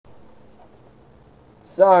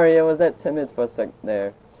Sorry, it was at 10 minutes for a second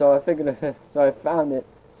there. So I figured, so I found it.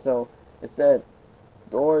 So it said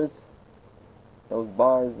doors, those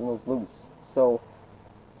bars, and those loose. So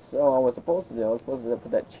I was supposed to do, I was supposed to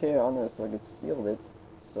put that chair on there so I could seal it,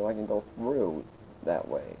 so I can go through that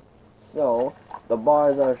way. So the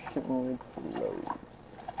bars are shipping closed.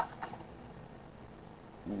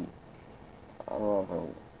 I don't know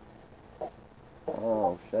if I don't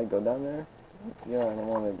know, should I go down there? Yeah, I don't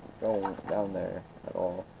want to go down there at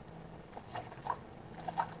all.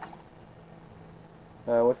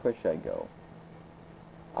 Which way should I go?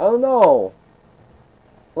 I don't know!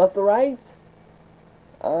 Left or right?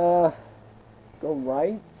 Go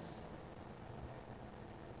right?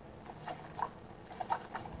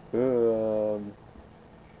 Um...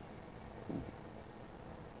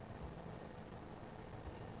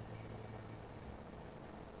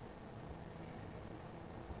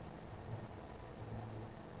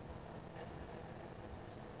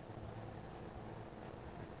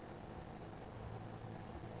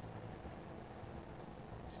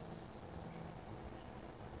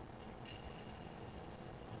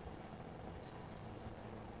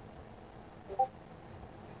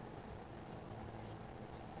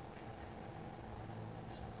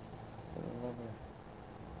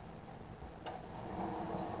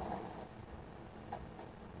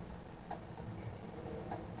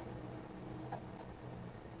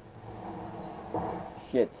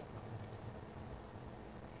 Shit.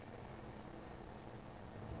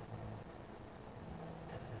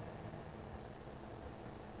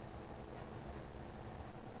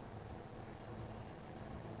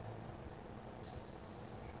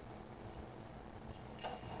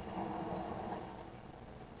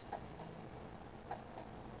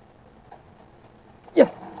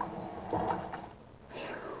 Yes!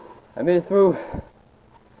 I made it through.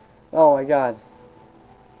 Oh my god.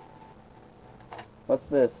 What's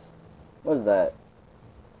this? What is that?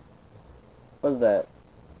 What is that?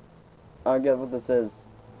 I don't get what this is.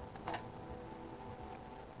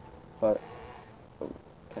 But oh,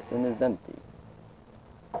 Captain is empty.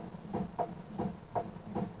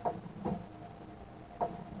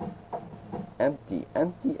 Empty,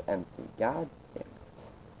 empty, empty. God damn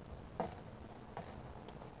it.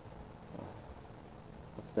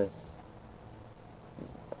 What's this?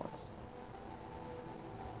 Music box.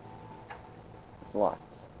 It's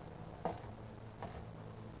locked.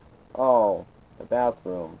 Oh, the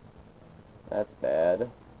bathroom. That's bad.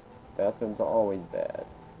 Bathrooms are always bad.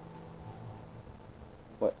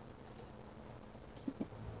 What? Key.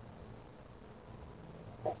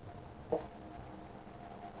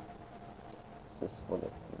 Is this for the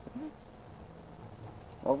music box?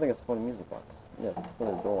 I don't think it's for the music box. Yeah, it's for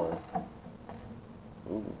the door.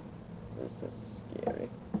 Ooh, this is scary.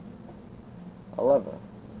 A lever.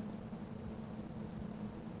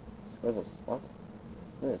 Where's a spot?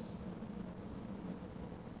 What's this?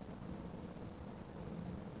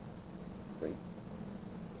 Wait.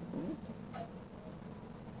 What?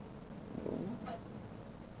 No.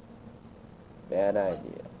 Bad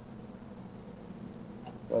idea.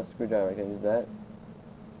 Got a screwdriver, I can use that.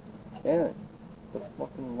 Damn it. It's the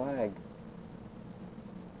fucking lag.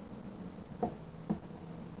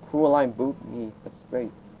 Cool line boot me. That's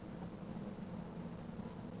great.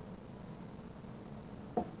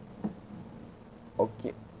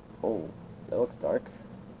 Okay. Oh, that looks dark.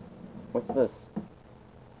 What's this?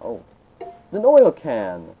 Oh, it's an oil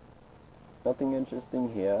can. Nothing interesting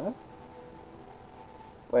here.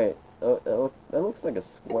 Wait, that looks like a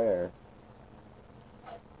square.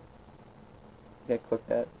 Can I click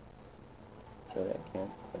that? Really, I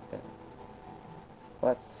can't click that.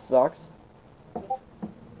 Well, that sucks.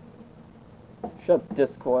 Shut up,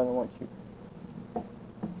 Discord. I don't want you.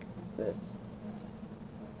 What's this?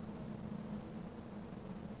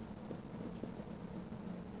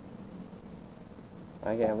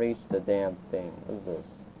 I can't reach the damn thing. What is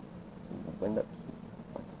this? It's a window key.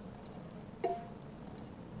 What?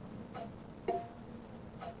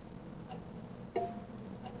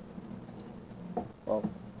 Oh.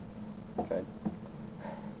 Tried.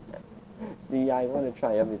 See, I want to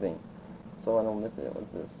try everything. So I don't miss it.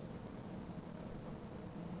 What's this?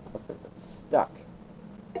 What's it? It's stuck.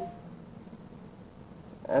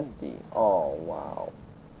 Empty. Oh, wow.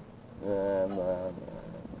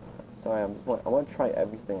 Sorry, I want to try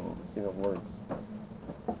everything to see if it works.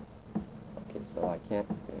 Okay, so I can't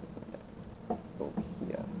do anything yet. Go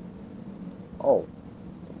here. Oh,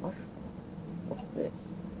 it's a mushroom. What's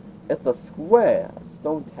this? It's a square, a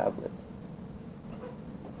stone tablet.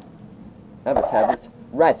 I have a tablet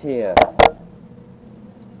right here.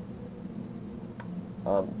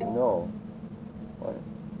 No. What?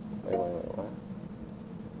 Wait, what?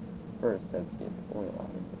 first I have to get the oil out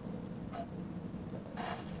of it.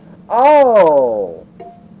 Oh!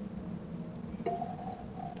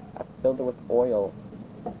 I filled it with oil.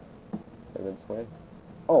 This way.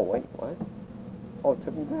 Oh, wait, what? Oh, it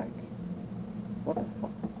took me back. What the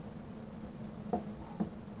fuck?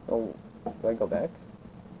 Oh, do I go back?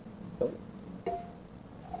 Oh.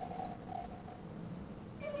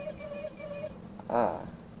 Ah.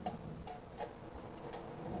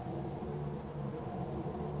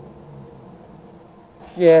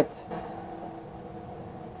 Shit.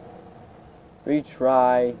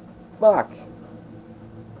 Retry. Fuck.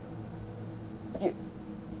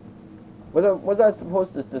 Was I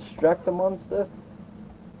supposed to distract the monster?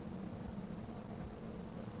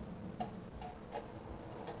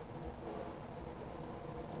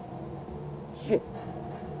 Shit.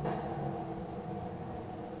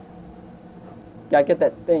 Gotta get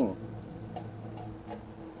that thing.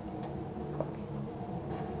 Fuck.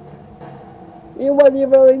 He wasn't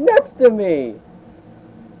even really next to me.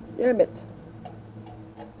 Damn it.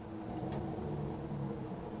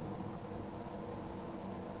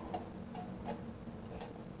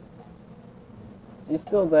 Is he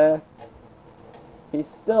still there? He's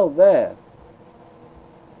still there.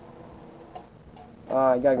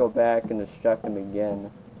 I gotta go back and distract him again.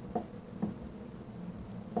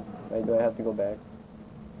 Wait, do I have to go back?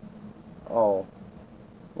 Oh.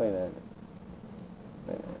 Wait a minute.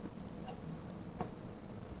 Wait a minute.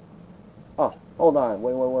 Oh, hold on.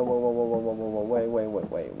 Wait.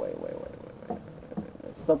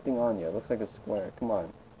 There's something on you. It looks like a square. Come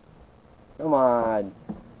on. Come on.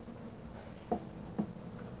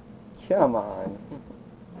 Come on.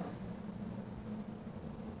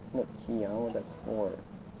 No key, I don't know what that's for.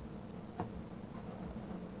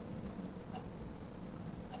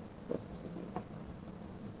 What's supposed to do?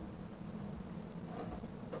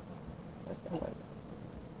 That's not what it's supposed to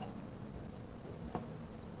do.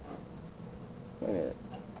 Wait a minute.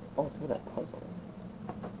 Oh, it's for that puzzle.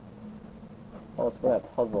 Oh, it's for that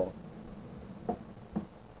puzzle.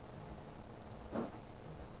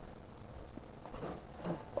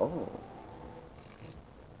 Oh.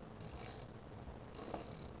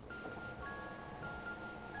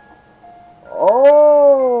 Oh!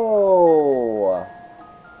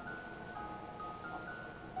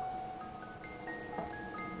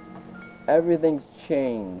 Everything's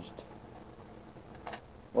changed.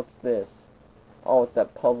 What's this? Oh, it's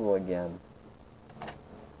that puzzle again.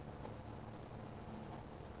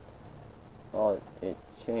 Oh, it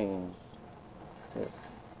changed. This.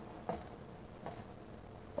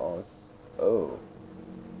 Oh, it's... Oh.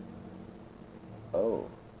 Oh.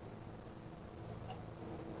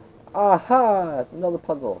 Aha! It's another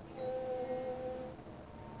puzzle.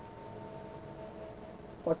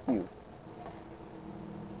 Fuck you.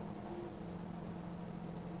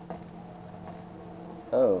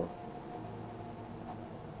 Oh.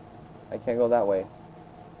 I can't go that way.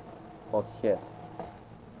 Oh shit.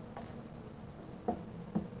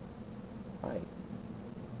 Hi.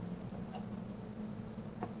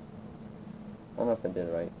 I don't know if I did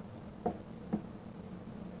it right.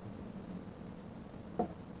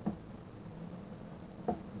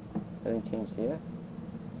 Anything changed here?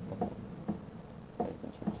 Nothing.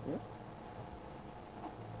 Anything changed here?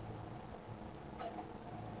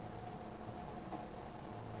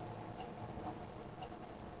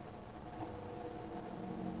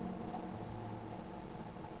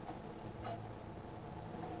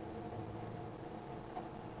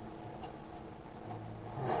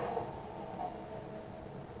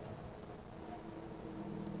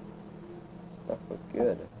 Stuff looked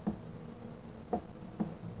good.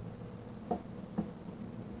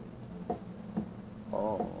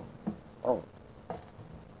 Oh. Oh.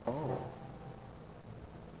 Oh.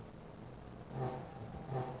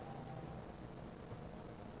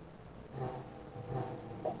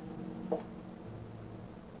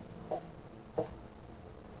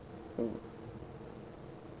 Ooh.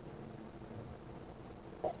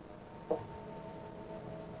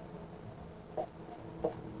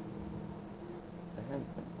 It's a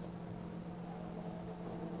handprint.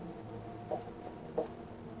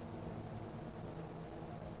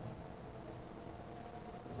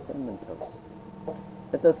 Cinnamon toast.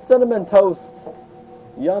 It's a cinnamon toast!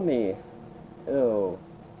 Yummy! Ew.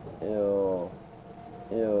 Ew.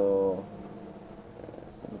 Ew.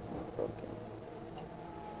 Something's broken.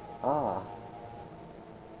 Ah.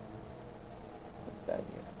 What's bad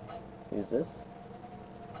here? Use this?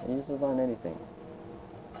 Use this on anything.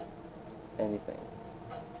 Anything.